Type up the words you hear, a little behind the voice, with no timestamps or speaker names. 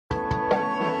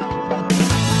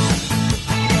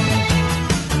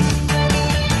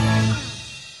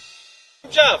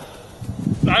Jeff.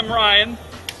 I'm Ryan.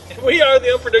 And we are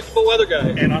the Unpredictable Weather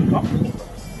Guys. And uncomfortable.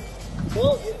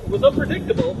 Well, it was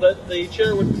unpredictable that the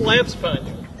chair would collapse upon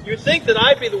you. You'd think that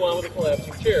I'd be the one with a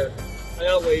collapsing chair. I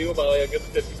outweigh you about a good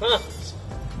 50 pounds.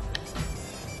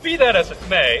 Be that as it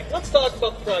may, Let's talk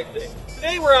about the product today.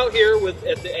 Today we're out here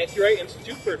at the AcuRite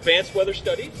Institute for Advanced Weather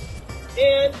Studies,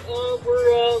 and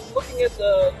we're looking at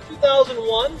the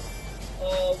 2001.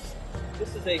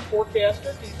 This is a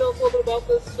forecaster. Can you tell us a little bit about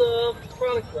this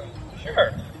product, Ryan?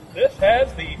 sure. This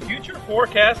has the future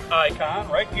forecast icon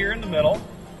right here in the middle,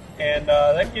 and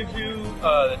that gives you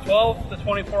the 12 to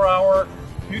 24 hour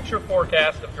future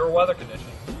forecast of your weather conditions.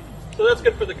 So that's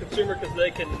good for the consumer because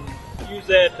they can use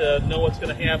that to know what's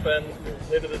going to happen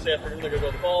later this afternoon. They're going to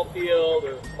go to the ball field,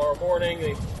 or tomorrow morning.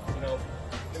 They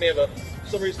may have for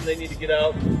some reason they need to get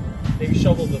out, maybe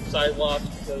shovel the sidewalks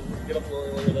because get up a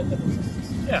little earlier. That type of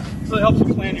thing. Yeah, so it helps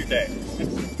you plan your day.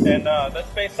 And that's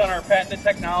based on our patented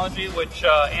technology, which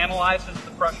analyzes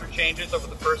the pressure changes over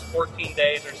the first 14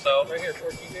 days or so. Right here,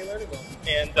 14-day learning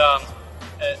zone.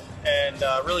 And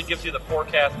really gives you the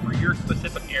forecast for your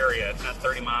specific area. It's not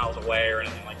 30 miles away or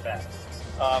anything like that.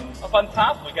 Up on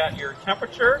top, we got your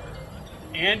temperature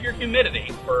and your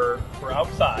humidity for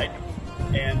outside,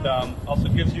 and also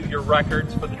gives you your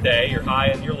records for the day, your high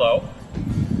and your low.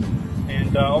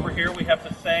 And over here we have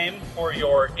the same for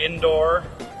your indoor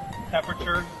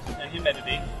temperature and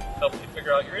humidity. Helps you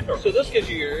figure out your indoor. So this gives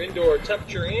you your indoor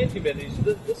temperature and humidity. So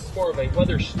this is more of a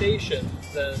weather station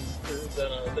than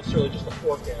necessarily just a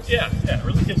forecast. Yeah, it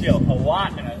really gives you a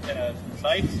lot in a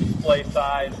nice display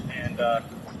size. And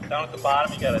down at the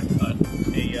bottom, you got a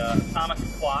atomic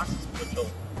clock, which will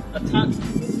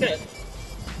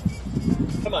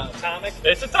come on, atomic.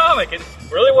 It's atomic.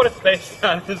 Really, what it's based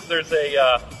on is there's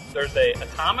a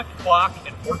atomic clock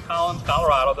in Fort Collins,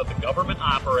 Colorado, that the government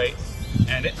operates.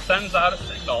 And it sends out a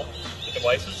signal to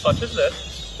devices such as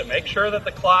this to make sure that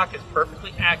the clock is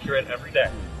perfectly accurate every day.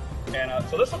 And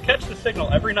so this will catch the signal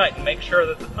every night and make sure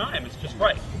that the time is just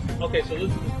right. Okay, so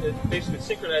it basically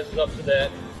synchronizes up to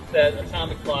that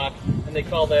atomic clock, and they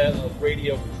call that a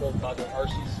radio control clock, or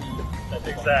RCC.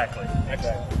 Exactly.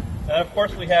 And of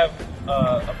course we have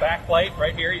a backlight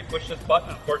right here. You push this button.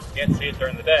 Of course you can't see it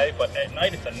during the day, but at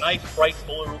night it's a nice bright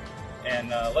blue. And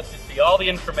lets you see all the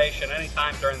information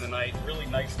anytime during the night, really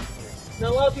nice and clear.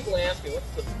 Now, a lot of people ask me,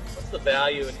 what's the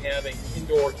value in having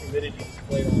indoor humidity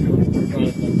displayed on your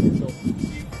product? So,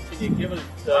 can you give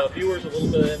the viewers a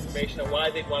little bit of information on why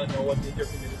they'd want to know what indoor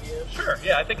humidity is? Sure.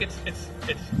 Yeah, I think it's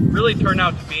really turned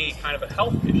out to be kind of a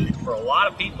health issue for a lot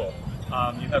of people.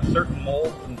 You have certain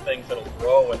molds and things that'll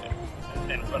grow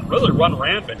and really run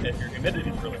rampant if your humidity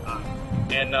is really high.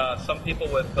 And some people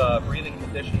with breathing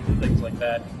conditions and things like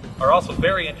that are also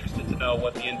very interested to know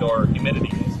what the indoor humidity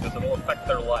is, because it will affect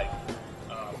their life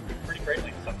pretty greatly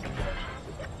in some situations.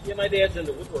 Yeah, my dad's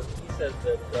into woodworking. He says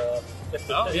that if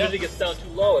the humidity gets down too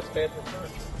low, it's bad for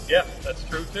furniture. Yeah, that's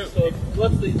true too. So it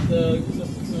lets the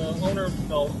owner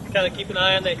kind of keep an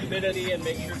eye on that humidity and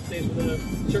make sure it stays within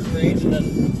a certain range, and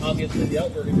then obviously the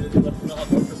outdoor humidity lets them know how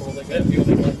comfortable they can be when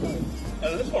they go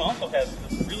outside. This one also has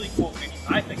this really cool feature.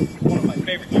 I think it's one of my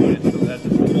favorite units. It has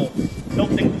this little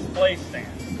tilting display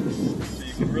stand. So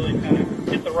you can really kind of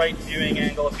get the right viewing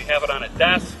angle if you have it on a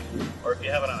desk, or if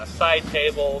you have it on a side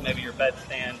table, maybe your bed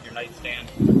stand, your nightstand.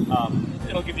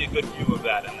 It'll give you a good view of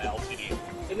that in the LCD.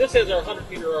 And this has our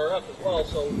 100-meter RF as well,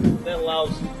 so that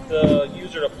allows the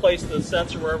user to place the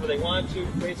sensor wherever they want to,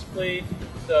 basically,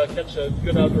 to catch a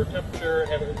good outdoor temperature and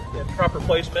have it in proper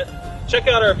placement. Check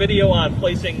out our video on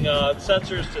placing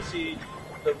sensors to see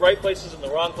the right places and the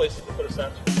wrong places to put a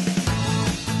sensor.